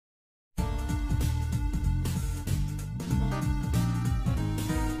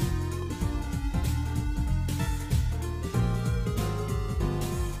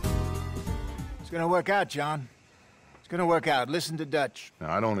gonna work out, John. It's gonna work out. Listen to Dutch.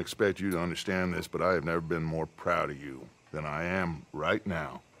 Now, I don't expect you to understand this, but I have never been more proud of you than I am right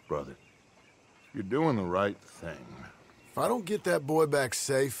now, brother. You're doing the right thing. If I don't get that boy back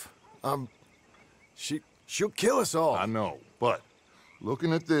safe, she'll kill us all. I know, but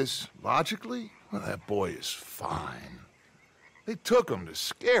looking at this logically, well, that boy is fine. They took him to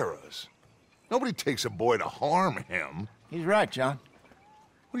scare us. Nobody takes a boy to harm him. He's right, John.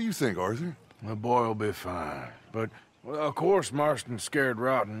 What do you think, Arthur? The boy will be fine. But, well, of course Marston's scared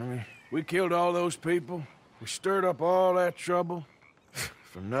rotten. I mean, we killed all those people. We stirred up all that trouble.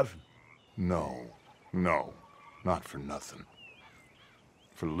 For nothing. No, not for nothing.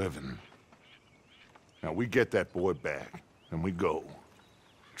 For living. Now, we get that boy back, and we go.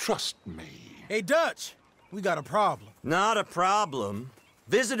 Trust me. Hey, Dutch, we got a problem. Not a problem.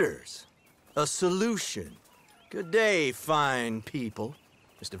 Visitors. A solution. Good day, fine people.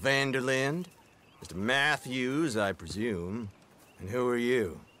 Mr. Vanderlinde, Mr. Matthews, I presume. And who are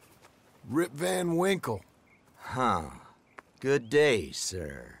you? Rip Van Winkle. Huh. Good day,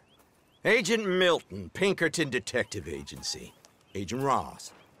 sir. Agent Milton, Pinkerton Detective Agency. Agent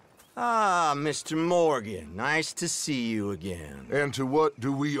Ross. Ah, Mr. Morgan, nice to see you again. And to what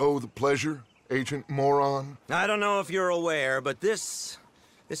do we owe the pleasure, Agent Moron? I don't know if you're aware, but this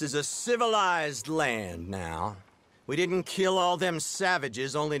is a civilized land now. We didn't kill all them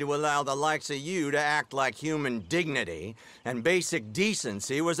savages only to allow the likes of you to act like human dignity, and basic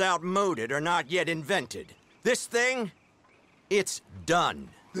decency was outmoded or not yet invented. This thing, it's done.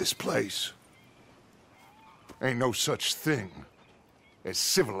 This place ain't no such thing as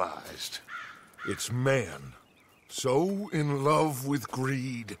civilized. It's man, so in love with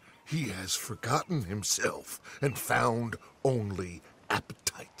greed, he has forgotten himself and found only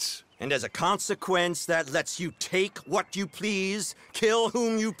appetites. And as a consequence, that lets you take what you please, kill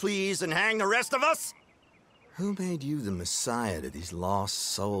whom you please, and hang the rest of us? Who made you the messiah to these lost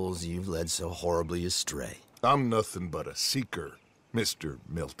souls you've led so horribly astray? I'm nothing but a seeker, Mr.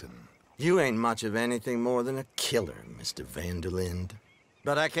 Milton. You ain't much of anything more than a killer, Mr. Vanderlinde.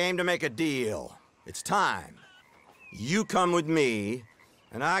 But I came to make a deal. It's time. You come with me,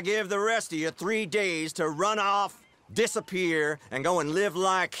 and I give the rest of you 3 days to run off, disappear, and go and live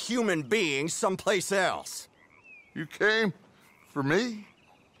like human beings someplace else. You came for me?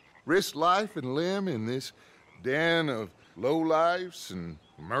 Risk life and limb in this den of lowlifes and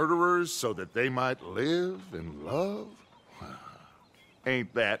murderers so that they might live and love?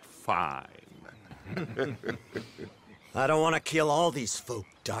 Ain't that fine? I don't want to kill all these folk,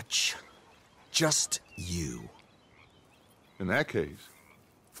 Dutch. Just you. In that case,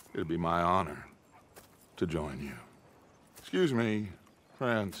 it'd be my honor to join you. Excuse me,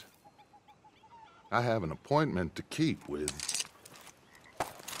 friends. I have an appointment to keep with...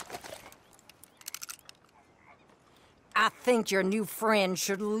 I think your new friend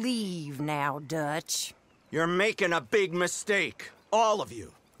should leave now, Dutch. You're making a big mistake. All of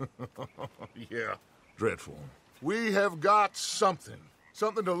you. Yeah, dreadful. We have got something.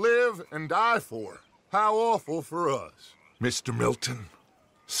 Something to live and die for. How awful for us. Mr. Milton,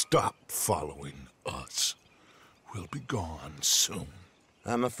 stop following us. We'll be gone soon.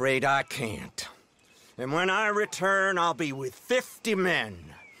 I'm afraid I can't. And when I return, I'll be with 50 men.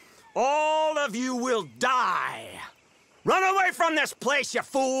 All of you will die. Run away from this place, you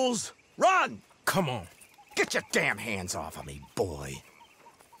fools! Run! Come on. Get your damn hands off of me, boy.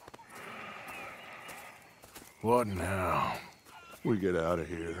 What now? We get out of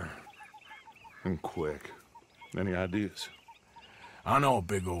here. And quick. Any ideas? I know a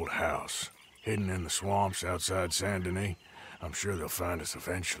big old house, hidden in the swamps outside Saint Denis. I'm sure they'll find us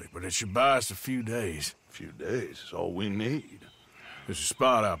eventually, but it should buy us a few days. A few days is all we need. There's a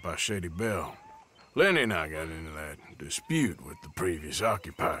spot out by Shady Belle. Lenny and I got into that dispute with the previous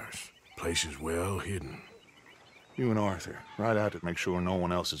occupiers. Place is well hidden. You and Arthur, ride out to make sure no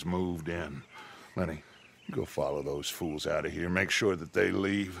one else has moved in. Lenny, you go follow those fools out of here. Make sure that they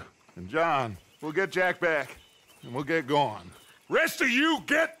leave. And John, we'll get Jack back, and we'll get going. Rest of you,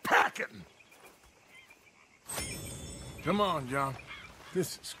 get packing! Come on, John.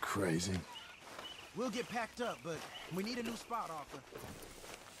 This is crazy. We'll get packed up, but we need a new spot, Arthur.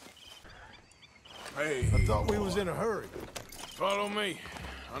 Hey, I thought we was in a hurry. follow me.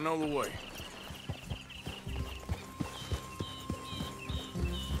 I know the way.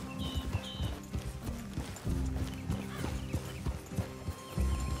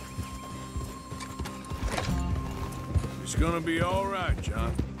 It's gonna be all right,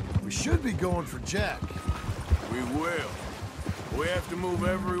 John. We should be going for Jack. We will. We have to move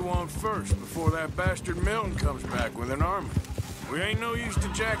everyone first before that bastard Milton comes back with an army. We ain't no use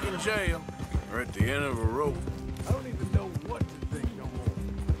to Jack in jail, We're at the end of a rope. I don't even know what to think no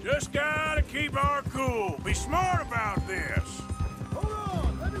more. Just gotta keep our cool. Be smart about this. Hold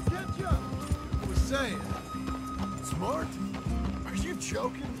on, let me catch up. I was saying, smart? Are you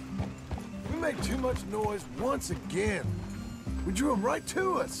joking? We made too much noise once again. We drew them right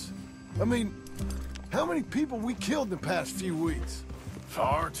to us. I mean, how many people we killed in the past few weeks?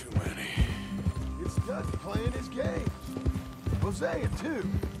 Far too many. It's Dutch playing his game. Hosea, too.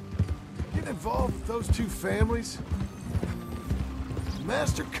 Getting involved with those two families.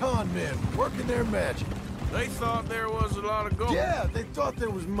 Master con men working their magic. They thought there was a lot of gold. Yeah, they thought there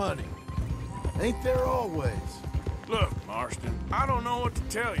was money. Ain't there always? Look, Marston, I don't know what to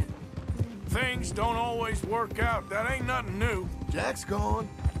tell you. Things don't always work out. That ain't nothing new. Jack's gone.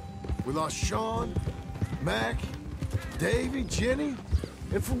 We lost Sean, Mac, Davy, Jenny.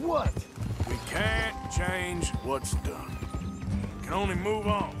 And for what? We can't change what's done. We can only move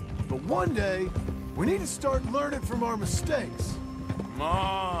on. But one day, we need to start learning from our mistakes. Come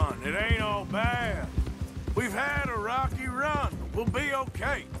on, it ain't all bad. We've had a rocky run. We'll be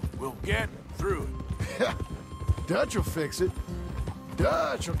okay. We'll get through it. Dutch will fix it.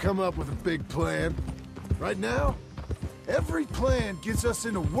 Dutch will come up with a big plan. Right now, every plan gets us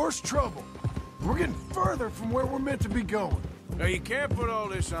into worse trouble. We're getting further from where we're meant to be going. Now, you can't put all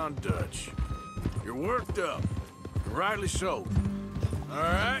this on Dutch. You're worked up. Rightly so. All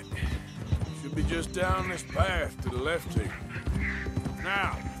right? Should be just down this path to the left here.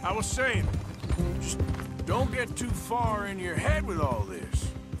 Now, I was saying, just don't get too far in your head with all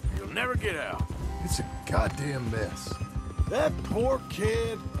this. You'll never get out. It's a goddamn mess. That poor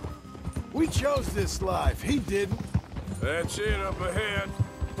kid. We chose this life. He didn't. That's it up ahead.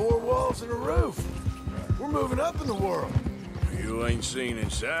 4 walls and a roof. We're moving up in the world. You ain't seen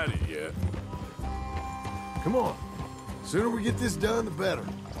inside it yet. Come on. Sooner we get this done, the better.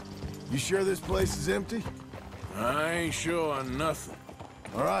 You sure this place is empty? I ain't sure on nothing.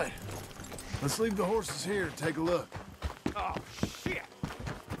 All right. Let's leave the horses here and take a look. Oh, shit!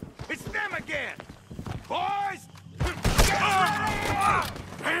 It's them again! Boys!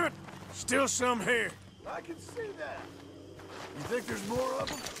 Damn it! Still some here. I can see that. You think there's more of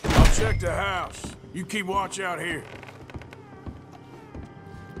them? I'll check the house. You keep watch out here.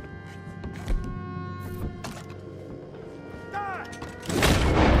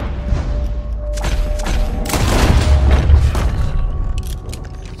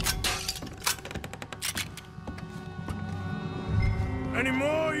 Any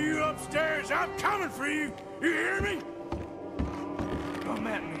more of you upstairs? I'm coming for you. You hear me? Come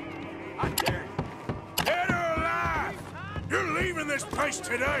at me. I dare you. Dead or alive, you're leaving this place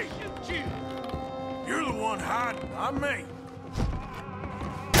today. Shoot you. You're the one hiding, not me.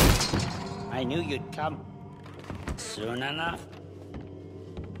 I knew you'd come. Soon enough.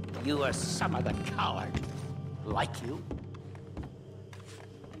 You are some of the coward. Like you.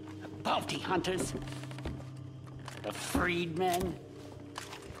 The bounty hunters. The freedmen.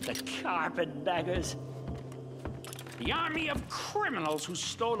 The carpetbaggers. The army of criminals who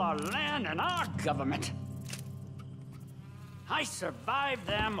stole our land and our government. I survived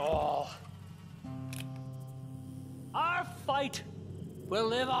them all. Our fight will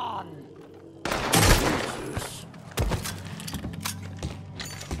live on. Jesus.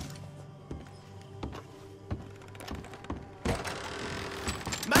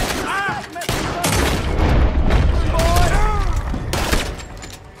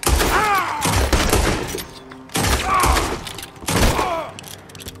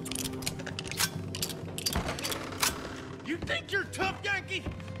 You think you're tough, Yankee?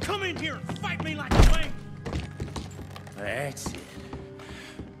 Come in here and fight me like a man. That's it.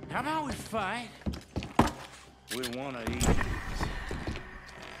 How about we fight with one of these?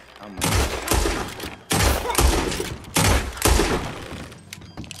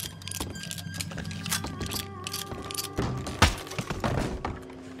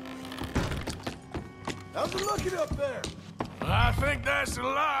 How's it looking up there? I think that's a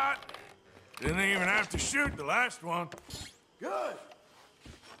lot. Didn't even have to shoot the last one. Good.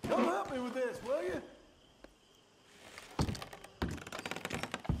 Come help me with this, will you?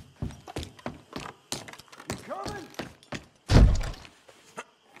 You coming?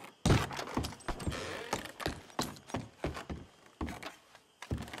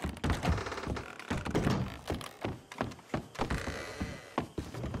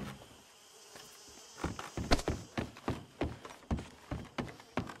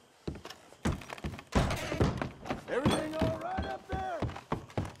 Everything all right up there?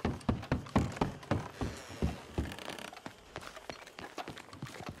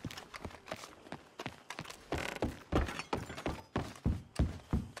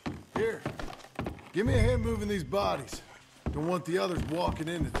 Here, Give me a hand moving these bodies. Don't want the others walking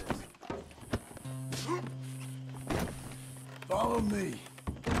into this. Follow me.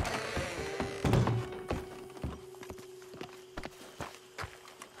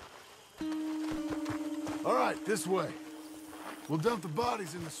 All right, this way. We'll dump the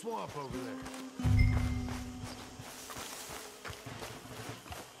bodies in the swamp over there.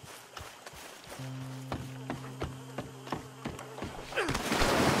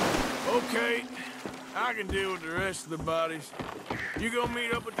 Okay, I can deal with the rest of the bodies. You go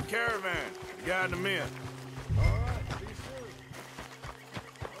meet up with the caravan, guide them in. All right, be soon.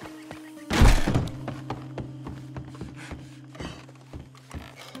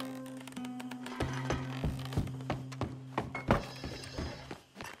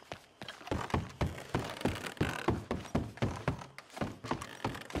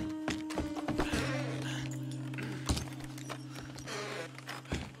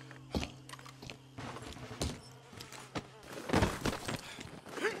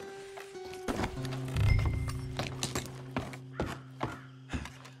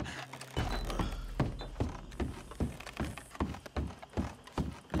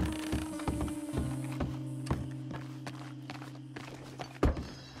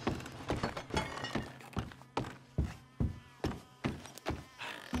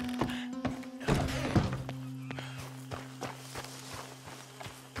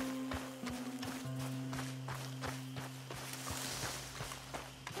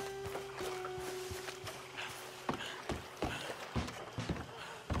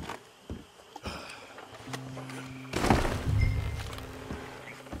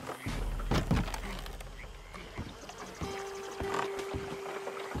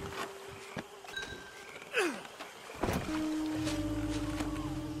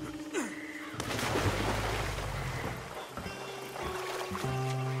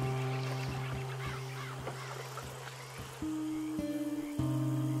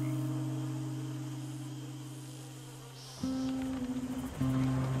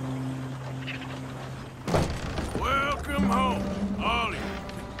 Welcome home, all of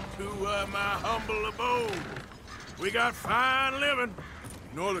you, to my humble abode. We got fine living.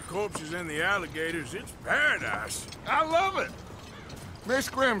 Ignore the corpses and the alligators. It's paradise. I love it. Miss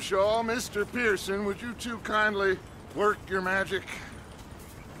Grimshaw, Mr. Pearson, would you two kindly work your magic?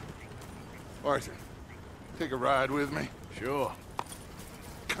 Arthur, take a ride with me. Sure.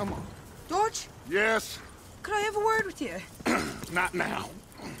 Come on. George, Yes? could I have a word with you? Not now.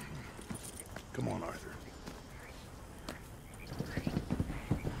 Come on, Arthur.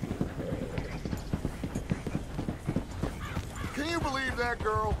 Can you believe that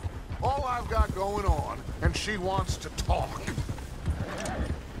girl? All I've got going on, and she wants to talk.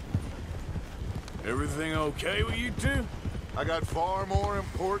 Everything okay with you two? I got far more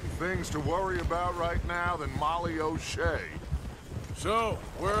important things to worry about right now than Molly O'Shea. So,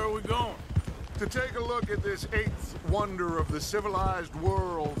 where are we going? To take a look at this eighth wonder of the civilized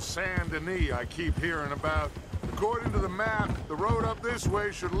world, Saint Denis, I keep hearing about. According to the map, the road up this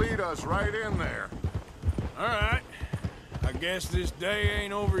way should lead us right in there. All right. I guess this day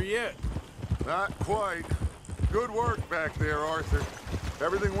ain't over yet. Not quite. Good work back there, Arthur.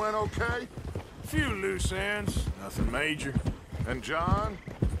 Everything went okay? Few loose ends, nothing major. And John?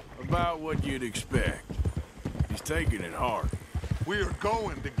 About what you'd expect. He's taking it hard. We are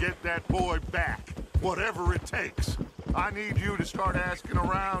going to get that boy back, whatever it takes. I need you to start asking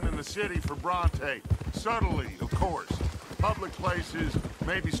around in the city for Bronte. Subtly, of course. Public places,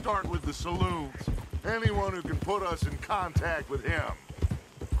 maybe start with the saloons. Anyone who can put us in contact with him.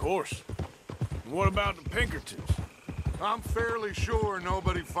 Of course. And what about the Pinkertons? I'm fairly sure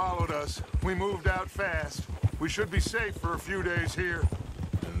nobody followed us. We moved out fast. We should be safe for a few days here.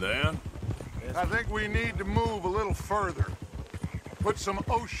 And then? I think we need to move a little further. Put some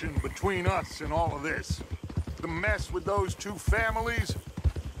ocean between us and all of this. The mess with those two families,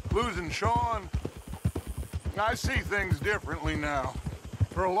 losing Sean. I see things differently now.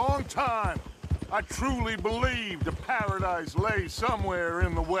 For a long time, I truly believed a paradise lay somewhere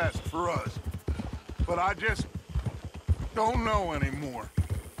in the West for us. But I just don't know anymore.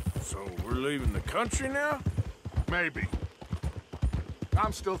 So we're leaving the country now? Maybe.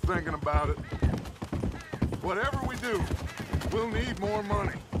 I'm still thinking about it. Whatever we do, we'll need more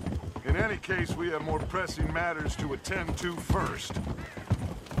money. In any case, we have more pressing matters to attend to first.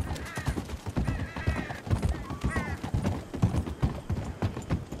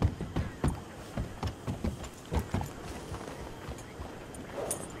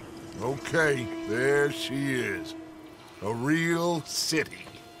 Okay, there she is. A real city.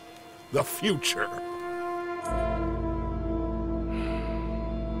 The future.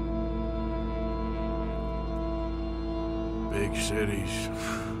 big cities,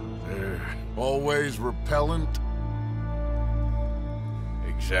 they're... Always repellent?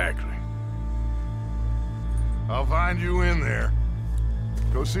 Exactly. I'll find you in there.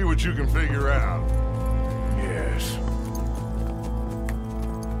 Go see what you can figure out. Yes.